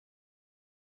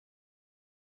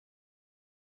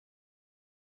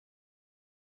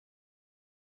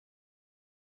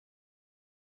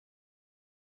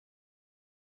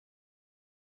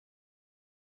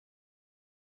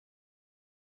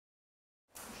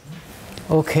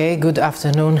Okay, good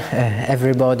afternoon,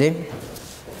 everybody.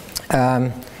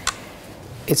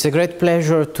 It's a great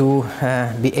pleasure to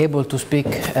be able to speak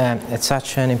at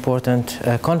such an important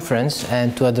conference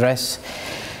and to address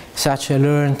such a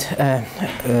learned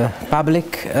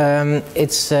public.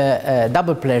 It's a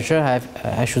double pleasure,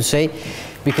 I should say,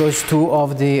 because two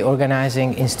of the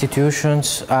organizing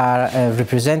institutions are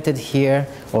represented here,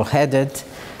 or headed,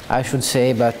 I should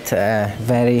say, but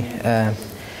very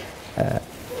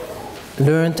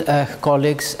learned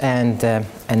colleagues and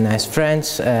nice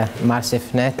friends,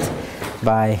 MARSEFNet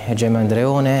by Gemma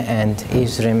Andreone and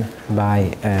ISRIM by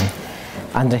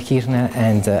Andre Kirchner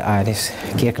and Iris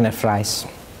Kirchner-Fries.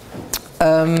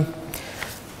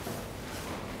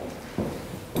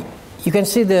 You can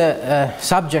see the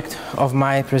subject of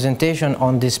my presentation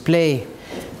on display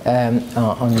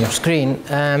on your screen.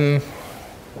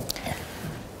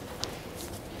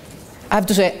 I have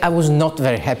to say I was not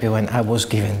very happy when I was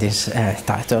given this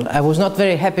title. I was not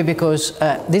very happy because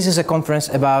this is a conference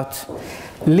about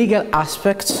legal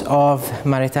aspects of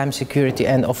maritime security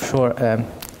and offshore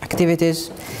activities,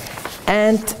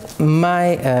 and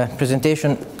my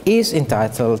presentation is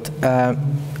entitled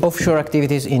Offshore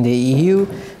Activities in the EU,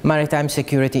 Maritime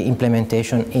Security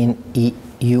Implementation in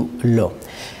EU Law.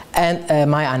 And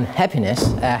my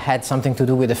unhappiness had something to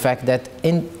do with the fact that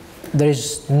there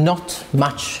is not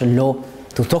much law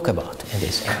to talk about in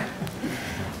this area.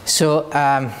 So,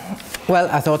 well,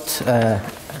 I thought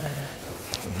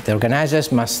the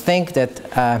organizers must think that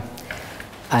I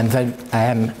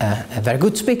am a very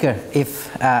good speaker if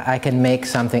I can make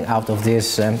something out of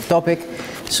this topic.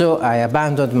 So I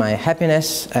abandoned my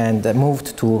happiness and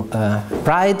moved to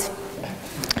pride.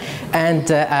 And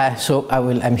so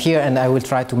I'm here and I will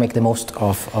try to make the most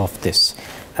of this.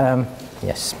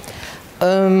 Yes.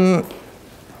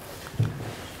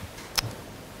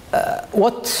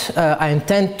 What I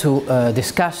intend to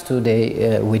discuss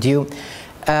today with you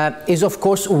is, of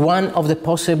course, one of the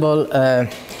possible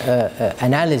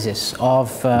analysis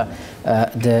of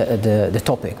the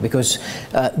topic, because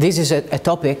this is a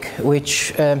topic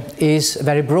which is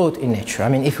very broad in nature. I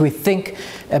mean, if we think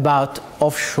about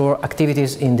offshore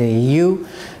activities in the EU,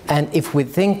 and if we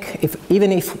think,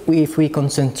 even if we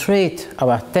concentrate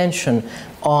our attention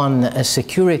on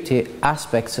security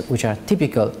aspects which are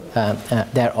typical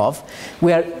thereof,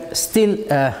 we are still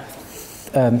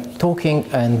talking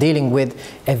and dealing with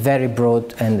a very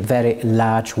broad and very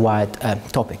large, wide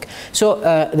topic. So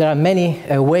there are many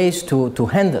ways to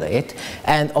handle it,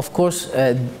 and of course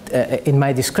in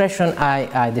my discretion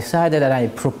I decided that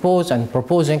I'm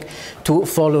proposing to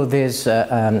follow this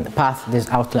path, this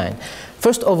outline.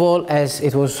 First of all, as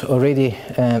it was already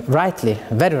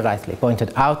very rightly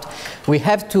pointed out, we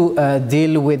have to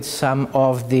deal with some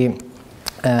of the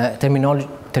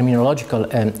terminological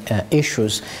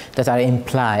issues that are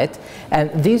implied,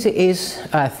 and this is,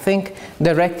 I think,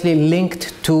 directly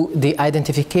linked to the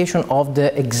identification of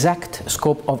the exact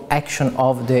scope of action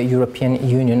of the European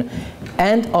Union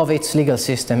and of its legal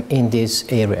system in this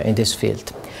area, in this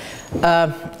field.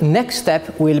 Next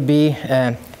step will be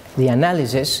the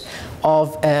analysis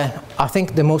of, I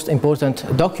think, the most important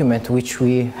document which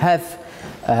we have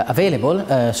available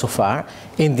so far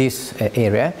in this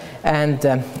area, and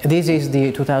this is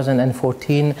the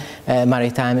 2014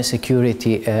 Maritime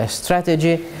Security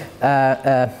Strategy,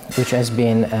 which has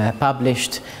been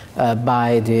published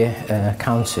by the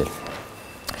Council.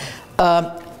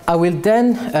 I will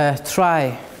then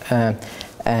try,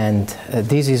 and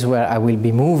this is where I will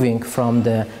be moving from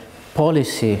the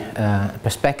policy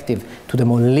perspective to the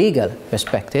more legal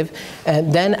perspective,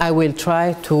 and then I will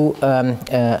try to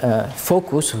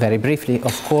focus very briefly,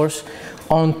 of course,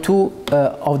 on two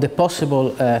of the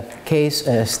possible case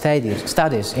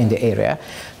studies in the area,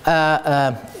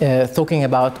 talking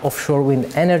about offshore wind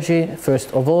energy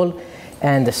first of all,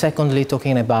 and secondly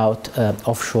talking about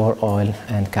offshore oil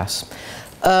and gas.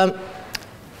 I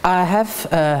have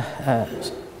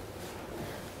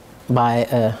by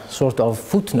a sort of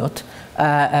footnote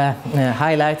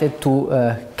highlighted two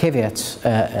caveats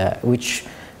which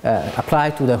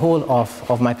apply to the whole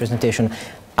of my presentation.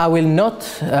 I will not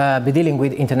be dealing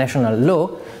with international law,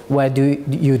 where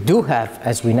you do have,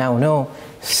 as we now know,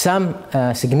 some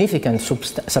significant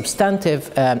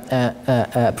substantive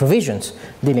provisions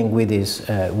dealing with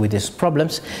these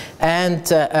problems, and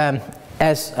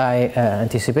as I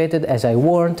anticipated, as I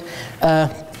warned,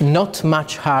 not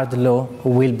much hard law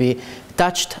will be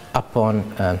touched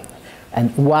upon,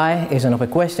 and why is an open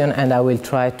question, and I will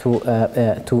try to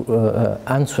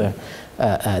answer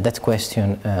that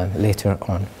question later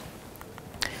on.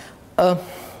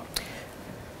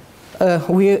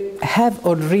 we have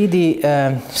already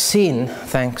seen,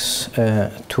 thanks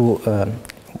to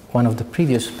one of the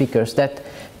previous speakers, that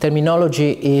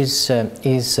terminology is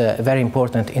very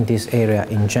important in this area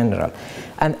in general.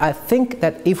 And I think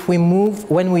that if we move,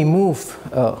 when we move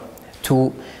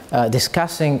to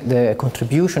discussing the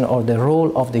contribution or the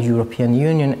role of the European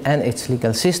Union and its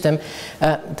legal system,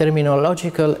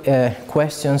 terminological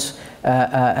questions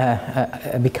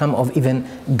become of even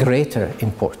greater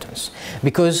importance,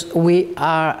 because we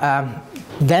are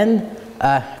then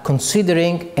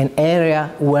considering an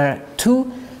area where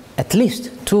at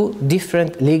least two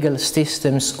different legal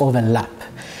systems overlap.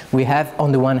 We have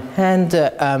on the one hand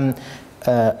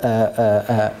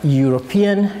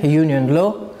European Union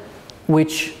law,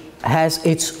 which has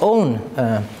its own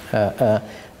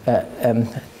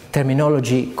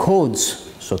terminology codes,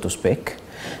 so to speak.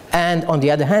 And on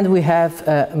the other hand, we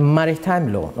have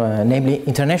maritime law, namely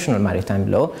international maritime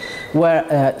law,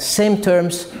 where same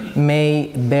terms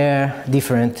may bear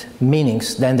different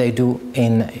meanings than they do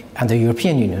under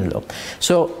European Union law.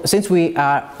 So since we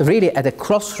are really at the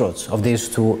crossroads of these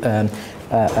two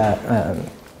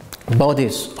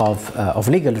bodies of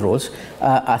legal rules,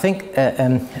 I think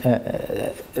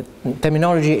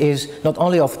terminology is not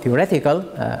only of theoretical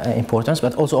importance,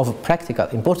 but also of practical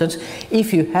importance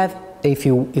if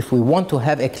we want to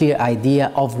have a clear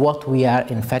idea of what we are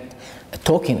in fact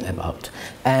talking about.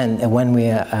 And when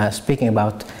we are speaking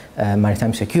about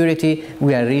maritime security,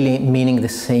 we are really meaning the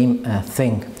same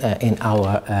thing in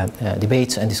our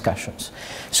debates and discussions.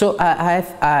 So I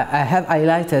have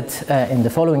highlighted in the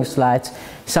following slides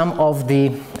some of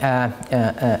the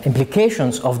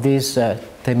implications of this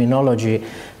terminology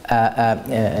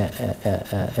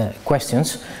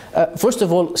questions. First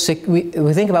of all,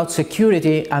 we think about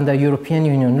security under European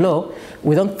Union law.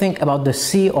 We don't think about the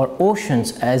sea or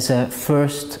oceans as a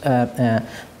first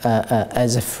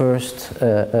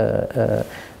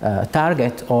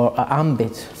target or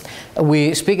ambit.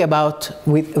 We speak about,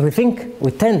 we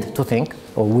tend to think,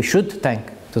 or we should tend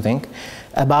to think,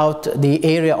 about the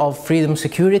area of freedom,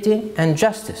 security and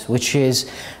justice, which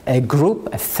is a group,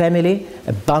 a family,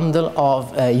 a bundle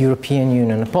of European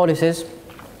Union policies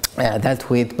dealt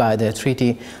with by the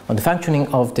Treaty on the Functioning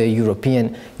of the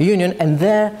European Union, and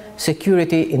their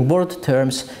security in broad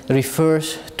terms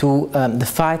refers to the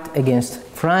fight against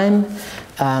crime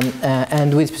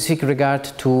and with specific regard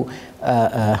to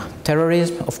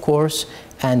terrorism, of course,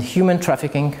 and human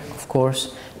trafficking, of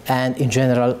course, and in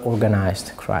general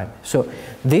organized crime. So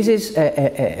this is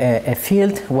a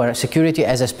field where security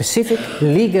has a specific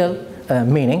legal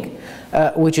meaning,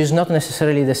 which is not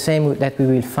necessarily the same that we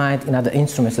will find in other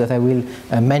instruments that I will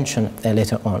mention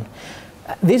later on.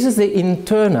 This is the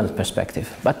internal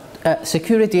perspective, but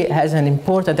security has an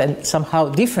important and somehow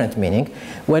different meaning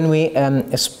when we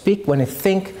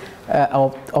think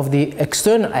of the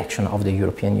external action of the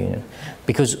European Union,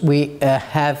 because we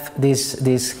have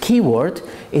this keyword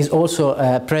is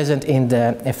also present in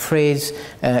the phrase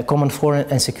common foreign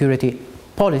and security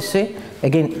policy.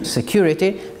 Again,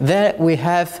 security. There we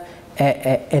have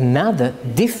another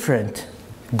different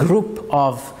group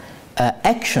of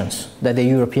actions that the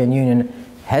European Union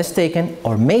has taken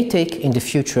or may take in the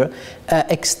future,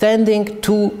 extending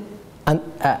to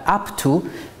up to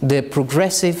the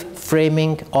progressive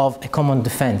framing of a common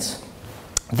defense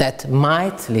that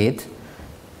might lead,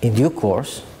 in due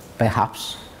course,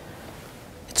 perhaps,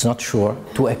 it's not sure,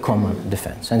 to a common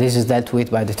defense. And this is dealt with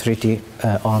by the Treaty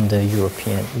on the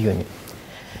European Union.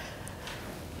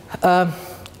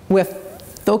 We're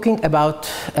talking about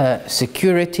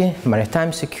security,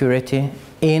 maritime security,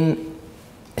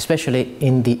 especially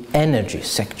in the energy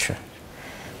sector.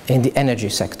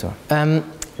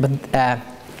 But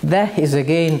there is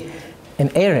again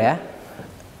an area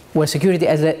where security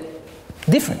has a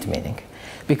different meaning,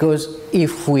 because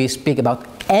if we speak about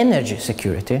energy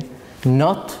security,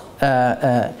 not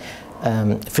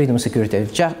freedom, security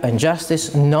and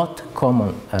justice, not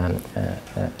common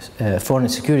foreign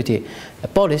security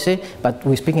policy, but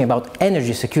we're speaking about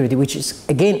energy security, which is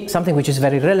again something which is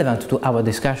very relevant to our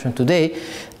discussion today.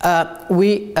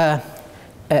 We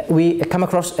come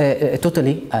across a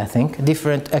totally, I think,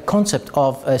 different concept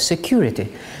of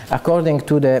security. According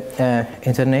to the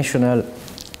International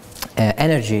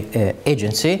Energy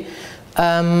Agency,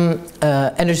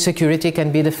 energy security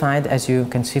can be defined, as you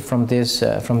can see from this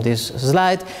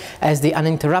slide, as the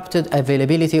uninterrupted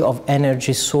availability of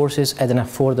energy sources at an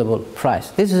affordable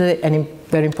price. This is a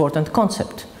very important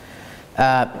concept.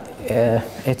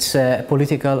 It's a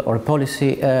political or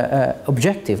policy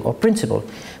objective or principle,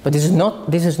 but this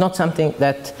is not something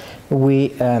that we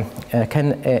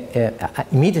can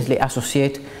immediately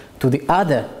associate to the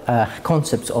other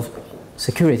concepts of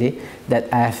security that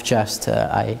I have just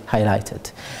I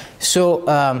highlighted. So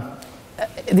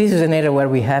this is an area where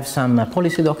we have some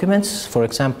policy documents. For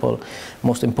example,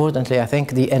 most importantly, I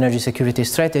think the energy security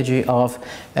strategy of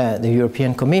the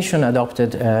European Commission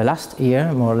adopted last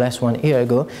year, more or less 1 year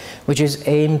ago, which is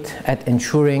aimed at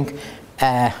ensuring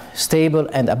a stable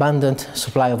and abundant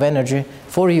supply of energy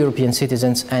for European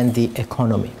citizens and the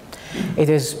economy. It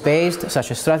is based,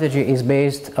 such a strategy is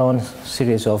based on a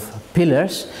series of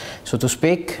pillars, so to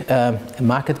speak, a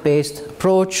market-based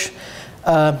approach,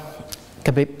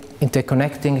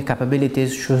 interconnecting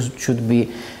capabilities should be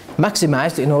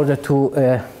maximized in order to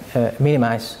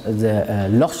minimize the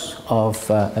loss of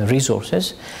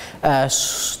resources.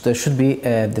 There should be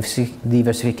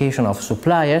diversification of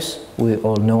suppliers. We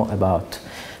all know about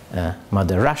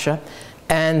Mother Russia.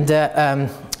 And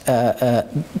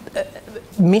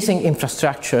missing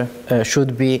infrastructure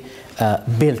should be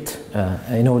built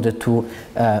in order to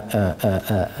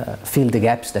fill the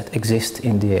gaps that exist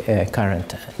in the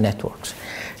current networks.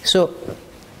 So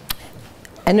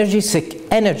energy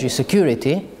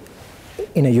security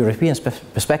in a European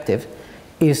perspective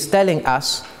is telling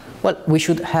us, well, we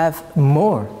should have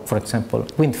more, for example,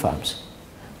 wind farms.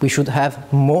 We should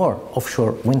have more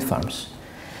offshore wind farms.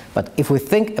 But if we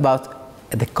think about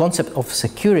the concept of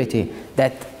security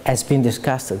that has been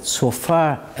discussed so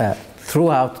far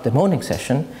throughout the morning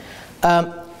session,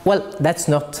 well, that's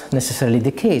not necessarily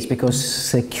the case, because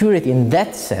security in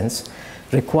that sense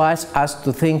requires us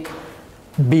to think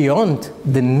beyond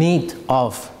the need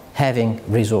of having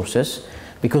resources,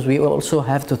 because we also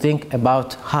have to think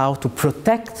about how to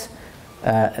protect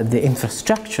the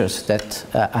infrastructures that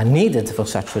are needed for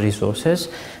such resources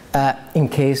in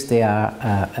case they are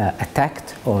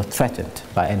attacked or threatened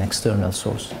by an external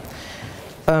source.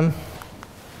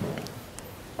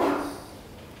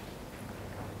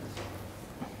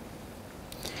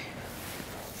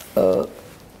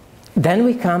 Then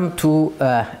we come to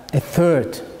a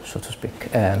third, so to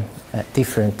speak,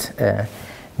 different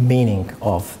meaning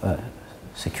of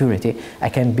security. I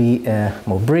can be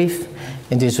more brief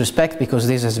in this respect, because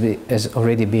this has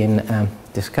already been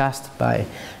discussed by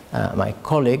my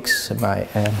colleagues, my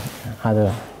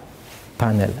other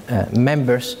panel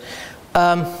members.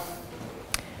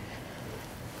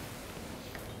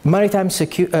 Maritime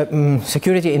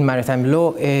security in maritime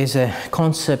law is a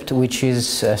concept which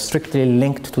is strictly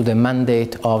linked to the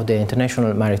mandate of the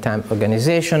International Maritime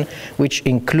Organization, which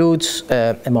includes,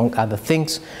 among other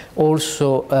things,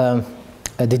 also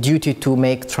the duty to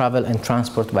make travel and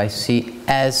transport by sea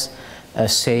as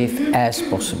safe as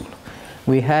possible.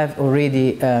 We have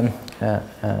already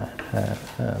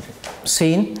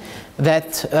seen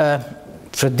that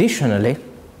traditionally,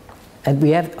 and we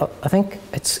have, I think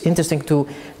it's interesting to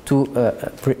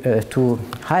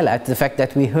highlight the fact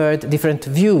that we heard different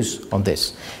views on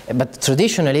this. But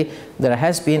traditionally, there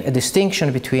has been a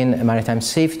distinction between maritime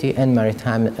safety and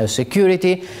maritime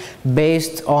security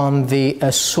based on the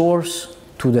source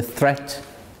to the threat,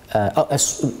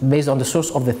 based on the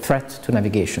source of the threat to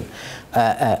navigation.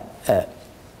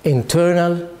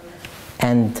 Internal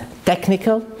and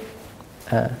technical,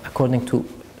 according to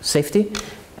safety,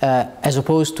 as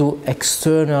opposed to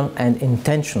external and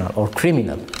intentional or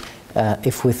criminal,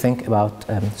 if we think about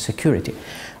security.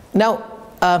 Now,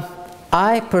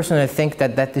 I personally think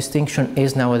that that distinction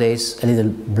is nowadays a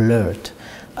little blurred.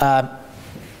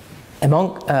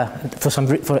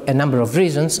 For a number of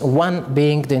reasons, one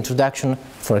being the introduction,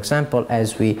 for example,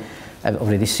 as we have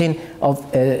already seen, of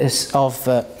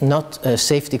not a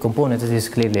safety component, it is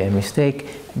clearly a mistake,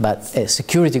 but a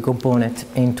security component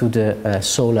into the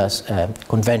SOLAS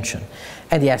convention.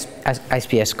 And the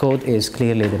ISPS code is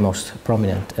clearly the most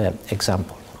prominent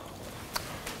example.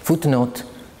 Footnote,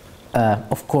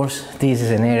 of course, this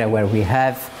is an area where we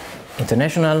have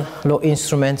international law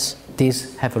instruments.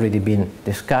 These have already been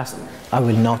discussed. I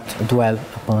will not dwell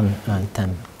upon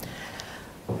them.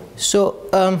 So,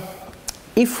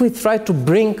 if we try to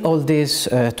bring all this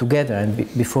together, and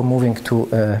before moving to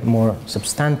more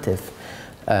substantive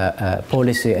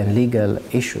policy and legal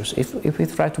issues, if we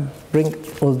try to bring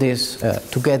all this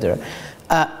together,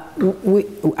 I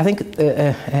think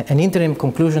an interim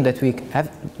conclusion that we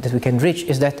can reach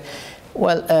is that,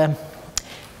 well,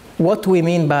 what we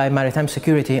mean by maritime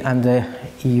security under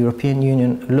European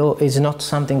Union law is not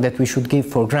something that we should give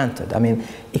for granted. I mean,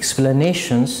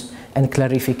 explanations and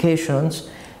clarifications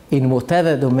in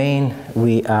whatever domain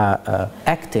we are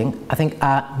acting, I think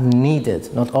are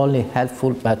needed, not only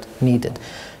helpful, but needed.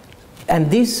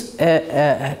 And this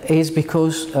is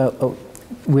because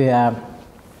we are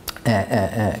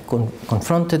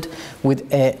confronted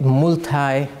with a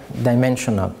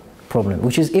multi-dimensional problem,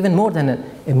 which is even more than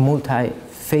a a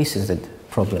multifaceted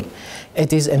problem.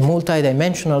 It is a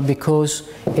multidimensional because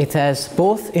it has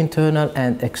both internal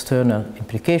and external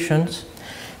implications,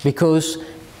 because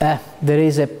there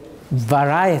is a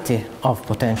variety of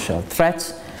potential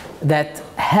threats that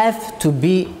have to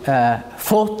be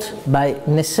fought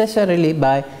necessarily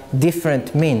by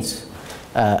different means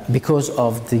because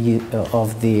of the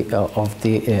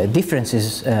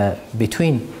differences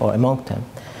between or among them.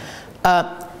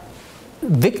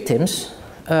 Victims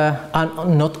are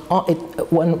not,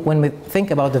 when we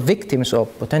think about the victims or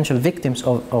potential victims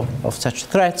of such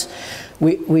threats,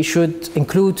 we should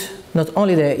include not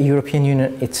only the European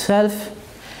Union itself,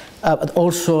 but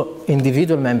also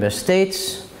individual member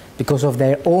states because of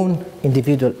their own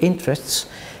individual interests,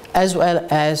 as well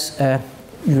as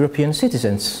European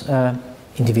citizens,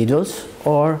 individuals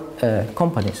or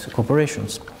companies,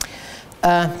 corporations.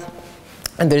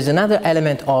 And there is another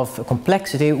element of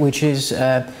complexity which is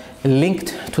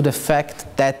linked to the fact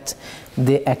that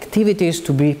the activities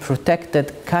to be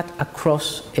protected cut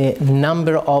across a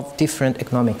number of different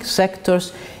economic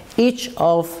sectors, each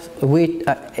of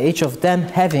them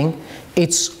having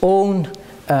its own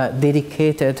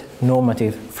dedicated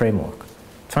normative framework.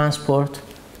 Transport,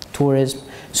 tourism.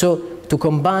 So to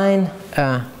combine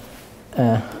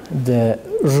the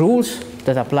rules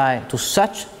that apply to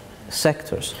such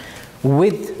sectors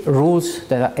with rules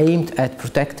that are aimed at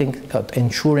protecting,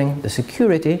 ensuring the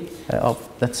security of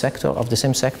that sector, of the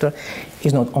same sector,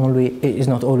 is not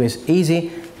always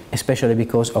easy, especially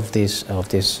because of these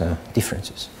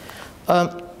differences.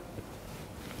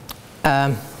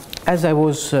 As I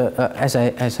was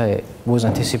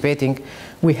anticipating,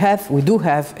 we do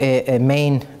have a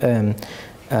main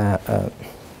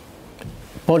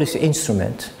policy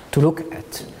instrument to look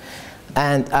at,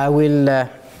 and I will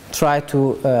try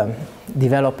to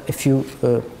develop a few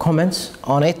comments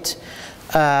on it.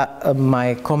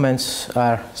 My comments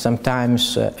are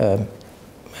sometimes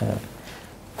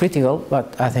critical,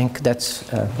 but I think that's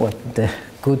what the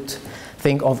good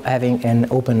thing of having an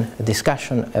open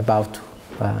discussion about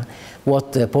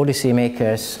what the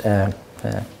policymakers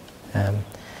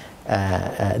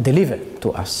deliver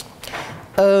to us.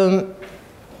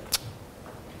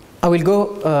 I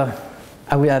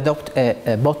will adopt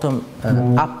a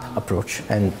bottom-up approach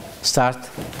and start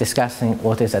discussing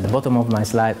what is at the bottom of my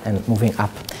slide and moving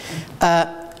up.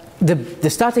 The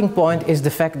starting point is the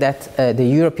fact that the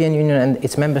European Union and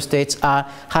its member states are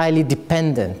highly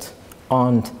dependent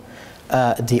on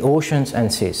the oceans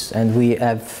and seas, and we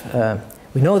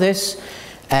know this,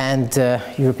 and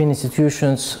European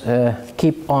institutions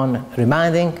keep on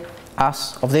reminding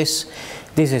us of this.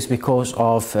 This is because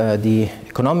of the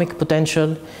economic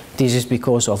potential. This is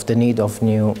because of the need of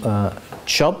new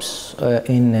jobs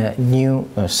in new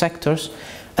sectors.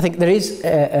 I think there is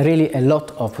really a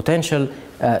lot of potential.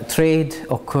 Trade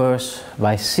occurs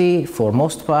by sea for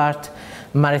most part.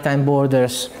 Maritime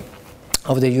borders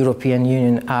of the European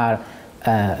Union are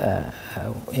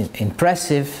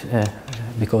impressive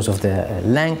because of the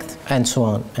length, and so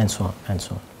on, and so on, and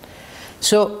so on.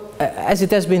 So, as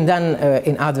it has been done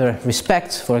in other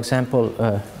respects, for example,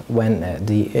 when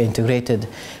the integrated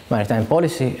maritime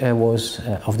policy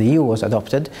of the EU was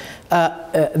adopted,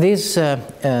 this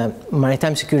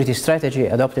maritime security strategy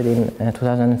adopted in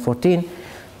 2014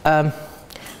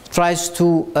 tries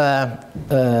to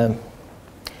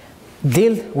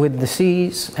deal with the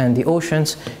seas and the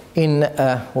oceans in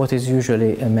what is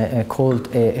usually called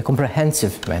a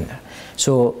comprehensive manner.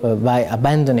 So by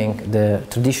abandoning the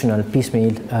traditional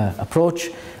piecemeal approach,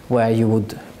 where you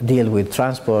would deal with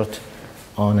transport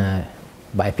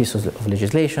by a piece of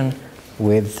legislation,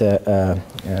 with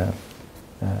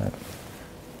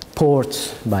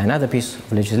ports by another piece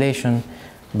of legislation,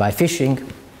 by fishing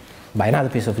by another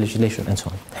piece of legislation, and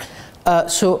so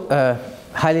on.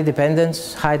 High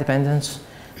dependence,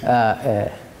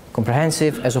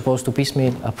 comprehensive as opposed to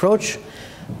piecemeal approach.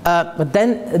 But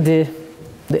then the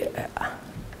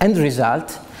end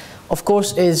result, of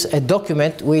course, is a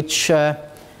document which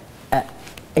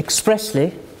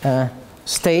expressly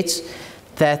states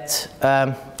that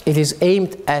it is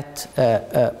aimed at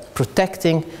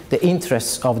protecting the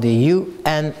interests of the EU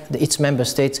and its member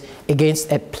states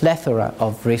against a plethora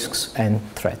of risks and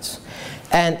threats,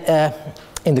 and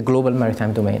in the global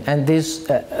maritime domain. And this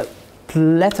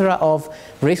plethora of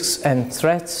risks and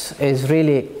threats is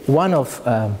really one of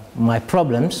my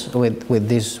problems with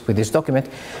this document,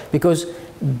 because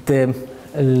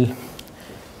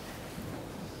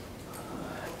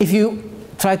if you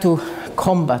try to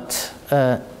combat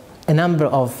a number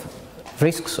of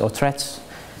risks or threats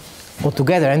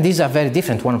altogether, and these are very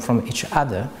different one from each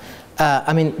other,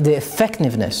 I mean, the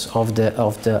effectiveness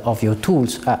of your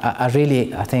tools are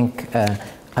really, I think,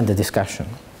 under discussion.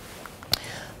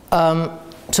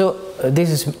 So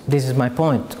this is my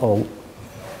point, or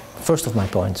first of my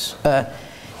points.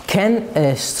 Can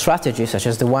a strategy such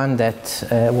as the one that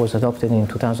was adopted in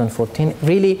 2014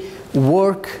 really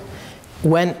work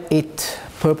when it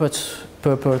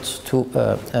purports to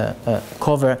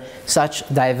cover such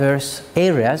diverse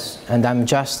areas? And I'm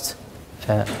just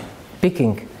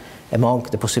picking among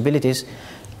the possibilities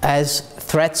as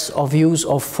threats of use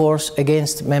of force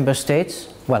against member states.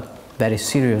 Well, very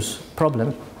serious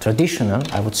problem, traditional,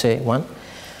 I would say, one,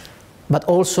 but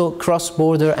also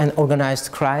cross-border and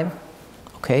organized crime,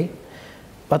 okay,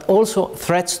 but also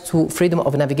threats to freedom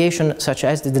of navigation, such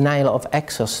as the denial of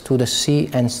access to the sea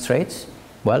and straits,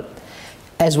 well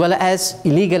as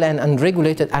illegal and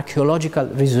unregulated archaeological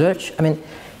research. I mean,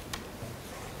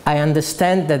 I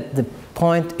understand that the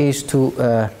point is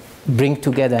to bring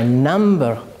together a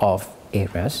number of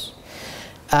areas,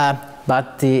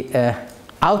 but the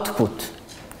output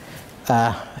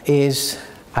is,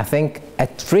 I think,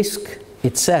 at risk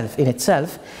in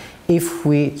itself if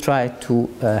we try to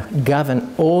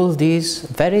govern all these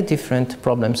very different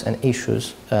problems and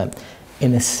issues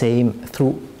in the same,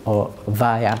 through or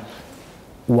via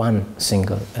one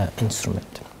single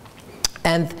instrument.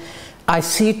 And I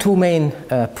see two main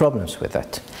problems with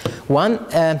that. One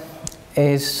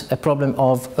is a problem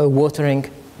of watering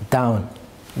down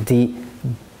the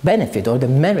benefit or the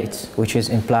merit which is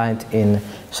implied in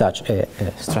such a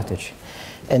strategy.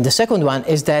 And the second one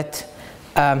is that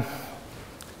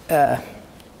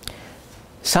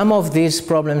some of these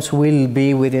problems will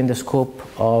be within the scope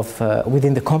of,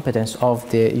 within the competence of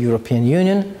the European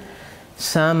Union.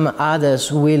 Some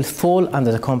others will fall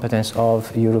under the competence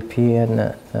of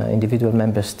European individual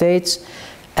member states,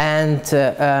 and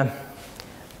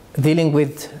dealing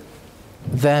with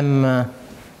them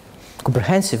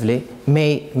comprehensively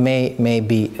may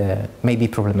be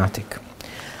problematic.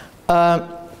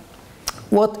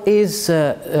 What is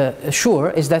sure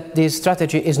is that this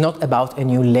strategy is not about a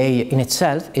new layer in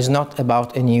itself, is not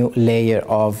about a new layer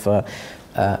of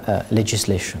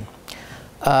legislation.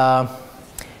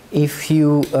 If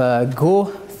you go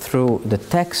through the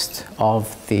text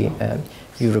of the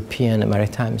European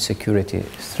Maritime Security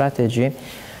Strategy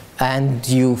and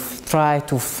you try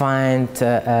to find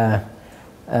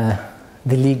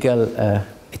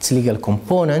its legal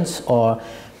components or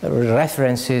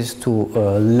references to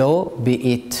law,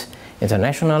 be it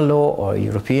international law or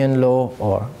European law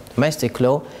or domestic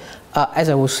law, as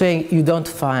I was saying, you don't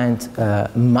find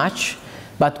much,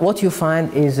 but what you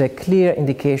find is a clear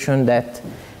indication that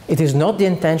it is not the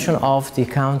intention of the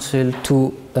Council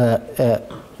to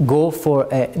go for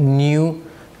a new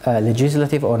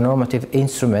legislative or normative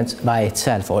instrument by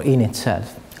itself or in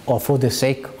itself or for the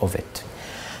sake of it.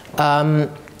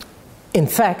 In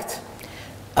fact,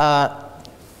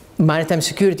 maritime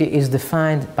security is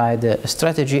defined by the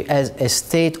strategy as a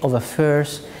state of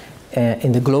affairs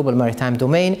in the global maritime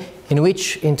domain in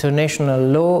which international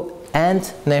law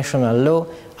and national law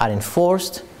are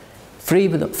enforced,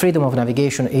 freedom of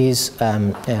navigation is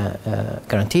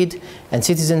guaranteed, and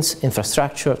citizens,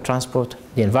 infrastructure, transport,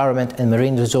 the environment and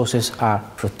marine resources are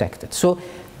protected. So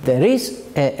there is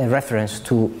a reference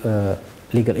to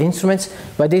legal instruments,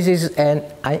 but this is an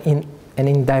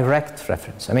indirect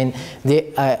reference. I mean,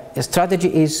 the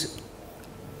strategy is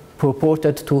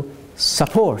purported to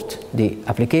support the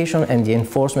application and the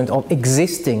enforcement of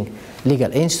existing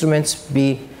legal instruments,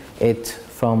 be it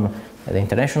from the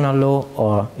international law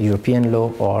or European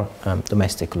law or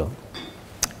domestic law.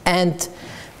 And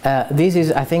this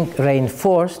is, I think,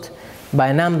 reinforced by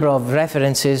a number of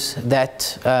references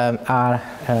that are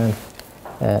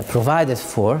provided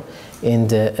for in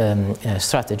the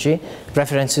strategy,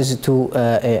 references to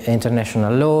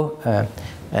international law,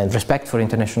 and respect for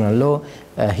international law,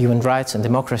 human rights and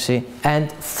democracy,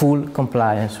 and full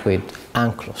compliance with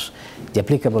UNCLOS, the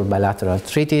applicable bilateral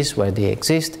treaties where they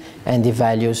exist, and the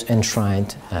values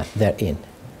enshrined therein.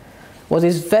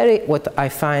 What I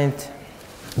find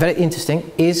very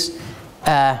interesting is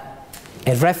a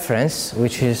reference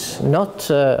which is not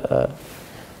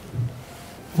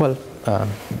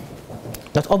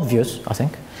not obvious, I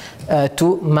think,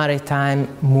 to maritime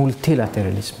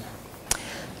multilateralism.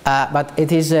 But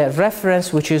it is a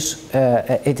reference which is,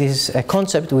 it is a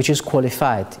concept which is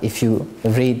qualified if you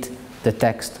read the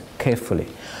text carefully.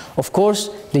 Of course,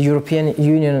 the European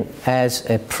Union has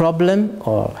a problem,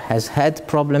 or has had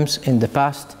problems in the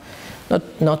past,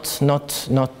 not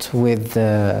with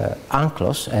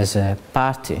UNCLOS as a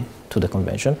party to the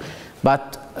convention,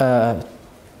 but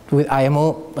with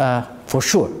IMO for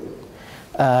sure.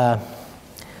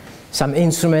 Some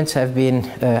instruments have been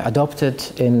adopted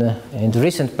in the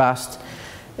recent past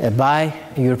by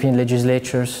European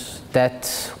legislatures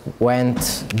that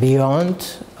went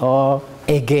beyond or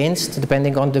against,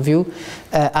 depending on the view,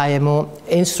 IMO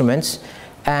instruments.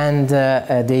 And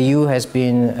the EU has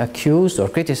been accused or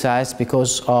criticized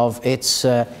because of its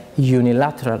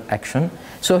unilateral action.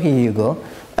 So here you go.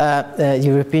 The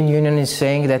European Union is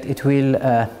saying that it will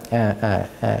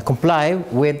comply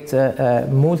with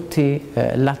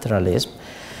multilateralism.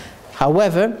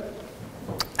 However,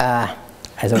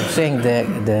 as I was saying,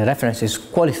 the reference is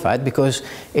qualified because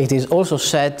it is also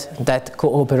said that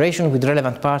cooperation with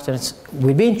relevant partners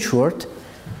will be ensured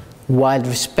while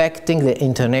respecting the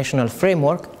international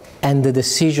framework and the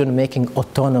decision-making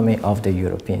autonomy of the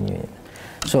European Union.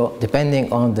 So,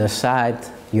 depending on the side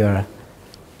you're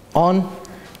on,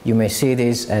 you may see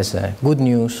this as good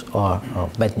news or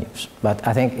bad news. But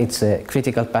I think it's a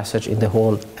critical passage in the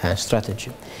whole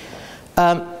strategy.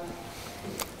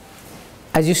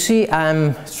 As you see,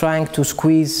 I'm trying to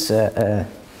squeeze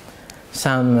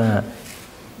some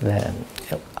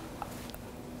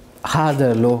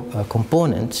harder law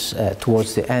components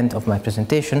towards the end of my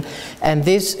presentation, and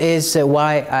this is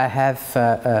why I have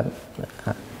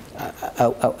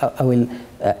I will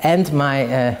end my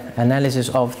analysis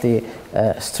of the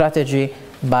strategy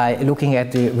by looking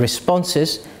at the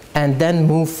responses and then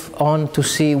move on to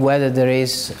see whether there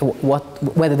is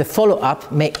whether the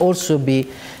follow-up may also be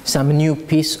some new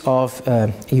piece of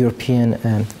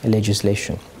European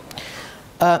legislation.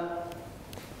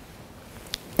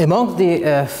 Among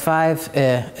the 5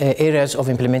 areas of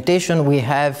implementation, we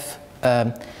have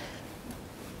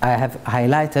I have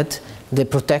highlighted the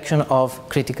protection of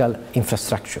critical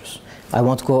infrastructures. I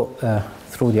won't go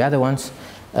through the other ones.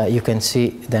 You can see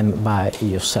them by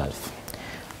yourself.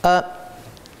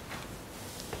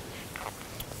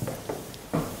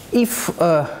 If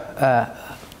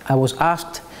I was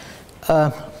asked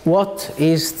what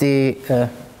is the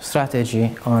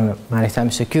strategy on maritime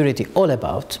security all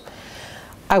about,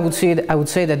 I would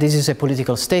say that this is a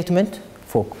political statement,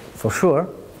 for sure,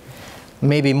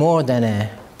 maybe more than a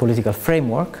political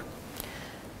framework.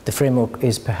 The framework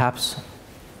is perhaps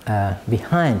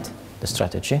behind the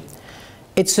strategy.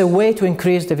 It's a way to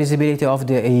increase the visibility of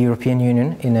the European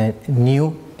Union in a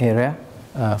new area,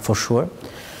 for sure.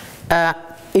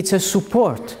 It's a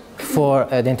support for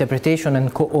the interpretation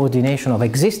and coordination of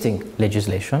existing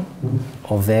legislation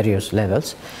of various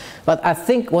levels. But I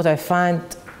think what I find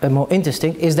more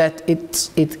interesting is that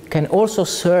it can also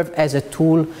serve as a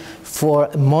tool for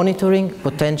monitoring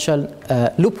potential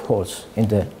loopholes in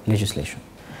the legislation.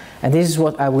 And this is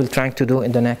what I will try to do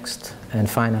in the next and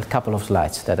final couple of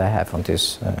slides that I have on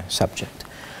this subject.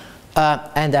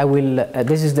 And I will,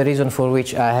 this is the reason for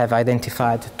which I have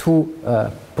identified 2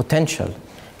 potential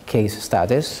case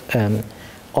studies,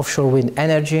 offshore wind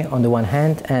energy on the one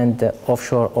hand and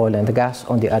offshore oil and gas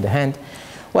on the other hand.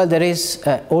 Well, there is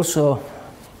also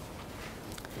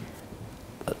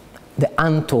the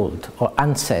untold or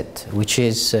unsaid, which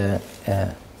is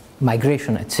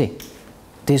migration at sea.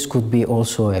 This could be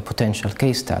also a potential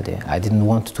case study. I didn't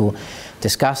want to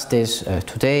discuss this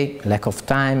today, lack of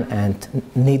time and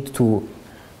need to,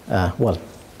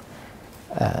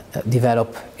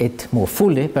 develop it more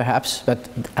fully, perhaps, but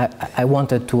I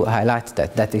wanted to highlight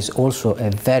that that is also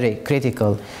a very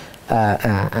critical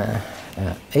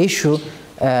issue.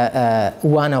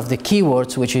 One of the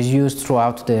keywords which is used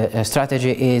throughout the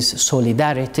strategy is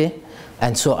solidarity,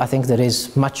 and so I think there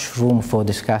is much room for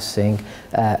discussing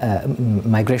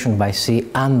migration by sea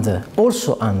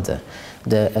also under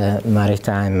the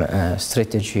maritime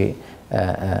strategy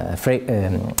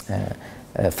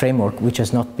framework, which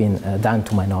has not been done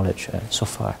to my knowledge so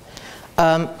far.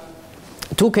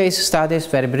 2 case studies,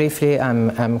 very briefly.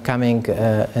 I'm coming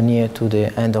near to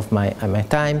the end of my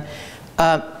time.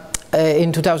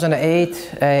 In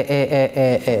 2008,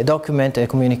 a document, a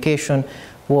communication,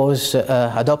 was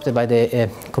adopted by the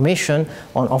Commission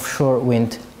on offshore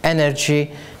wind energy,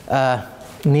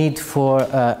 need for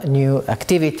new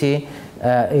activity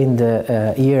in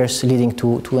the years leading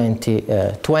to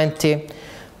 2020.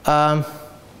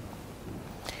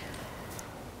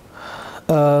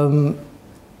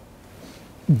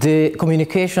 The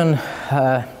communication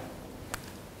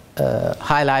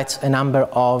highlights a number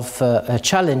of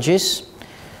challenges,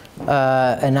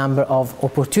 a number of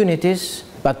opportunities,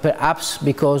 but perhaps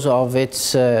because of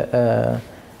its, the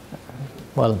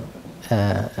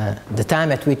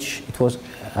time at which it was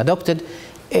adopted,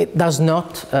 it does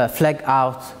not flag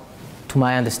out, to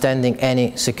my understanding,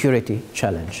 any security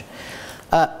challenge.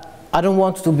 I don't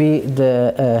want to be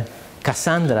the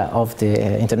Cassandra of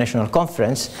the international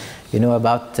conference, you know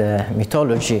about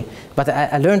mythology, but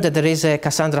I learned that there is a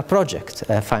Cassandra project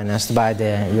financed by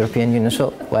the European Union,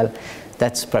 so, well,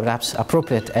 that's perhaps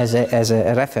appropriate as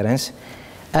a reference.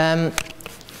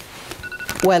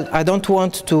 Well, I don't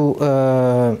want to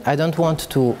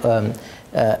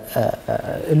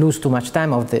lose too much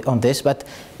time on this, but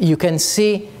you can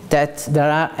see that there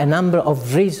are a number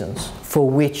of reasons for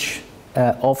which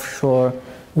offshore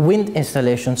wind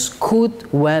installations could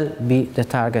well be the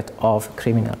target of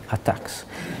criminal attacks.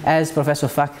 As Professor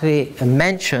Fakhri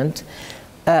mentioned,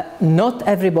 not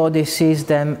everybody sees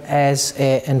them as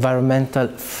an environmental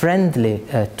friendly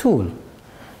tool.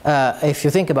 If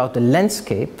you think about the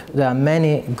landscape, there are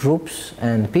many groups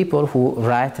and people who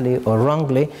rightly or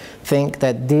wrongly think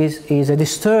that this is a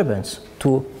disturbance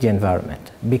to the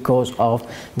environment because of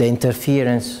the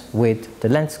interference with the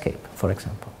landscape, for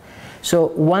example. So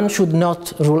one should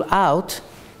not rule out,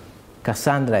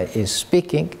 Cassandra is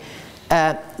speaking,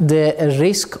 the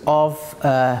risk of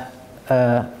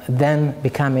them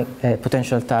becoming a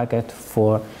potential target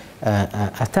for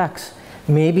attacks.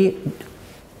 Maybe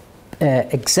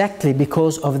exactly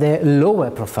because of their lower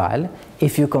profile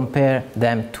if you compare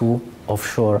them to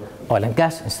offshore oil and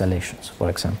gas installations, for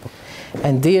example.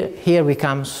 And here we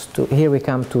come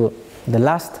to the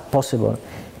last possible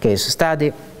case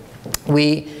study.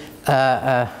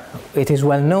 It is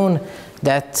well known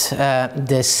that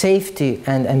the safety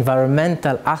and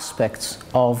environmental aspects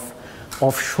of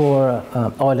offshore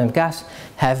oil and gas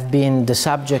have been the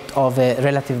subject of a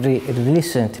relatively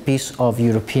recent piece of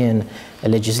European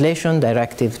legislation,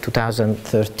 Directive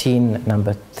 2013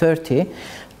 number 30.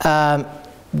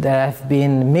 There have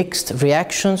been mixed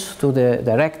reactions to the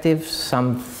directive.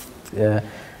 Some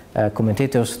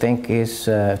commentators think it's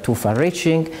too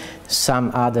far-reaching.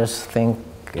 Some others think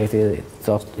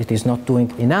it is not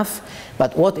doing enough.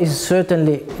 But what is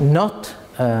certainly not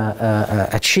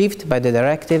achieved by the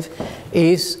directive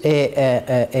is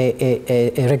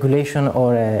a regulation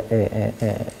or a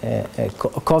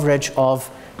coverage of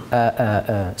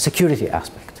security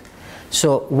aspect.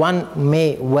 So one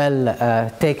may well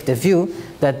take the view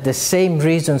that the same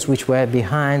reasons which were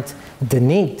behind the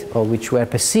need, or which were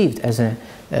perceived as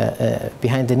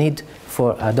behind the need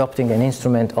for adopting an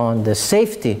instrument on the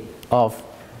safety of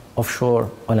offshore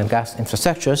oil and gas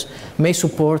infrastructures, may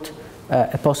support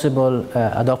a possible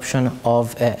adoption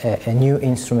of a new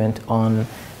instrument on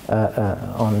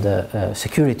the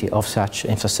security of such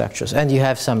infrastructures. And you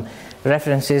have some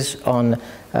references on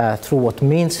through what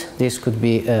means this could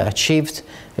be achieved,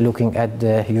 looking at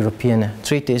the European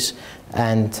treaties.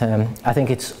 And I think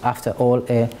it's, after all,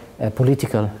 a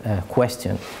political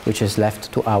question which is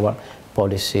left to our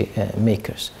policy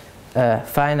makers.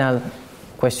 Final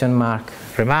question mark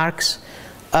remarks.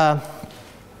 A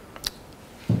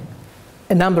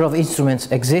number of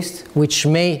instruments exist which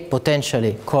may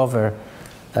potentially cover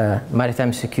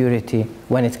maritime security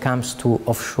when it comes to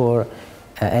offshore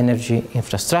energy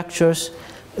infrastructures.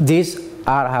 These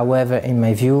are, however, in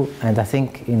my view, and I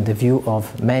think in the view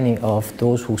of many of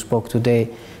those who spoke today,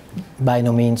 by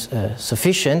no means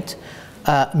sufficient.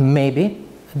 Maybe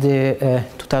the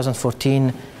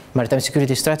 2014 Maritime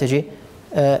Security Strategy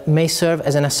may serve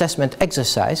as an assessment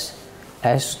exercise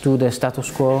as to the status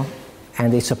quo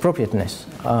and its appropriateness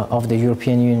of the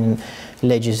European Union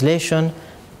legislation,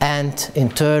 and in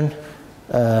turn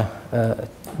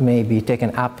may be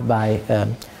taken up by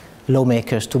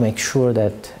lawmakers to make sure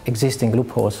that existing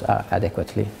loopholes are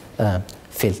adequately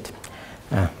filled.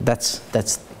 That's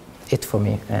it for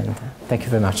me, and thank you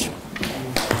very much.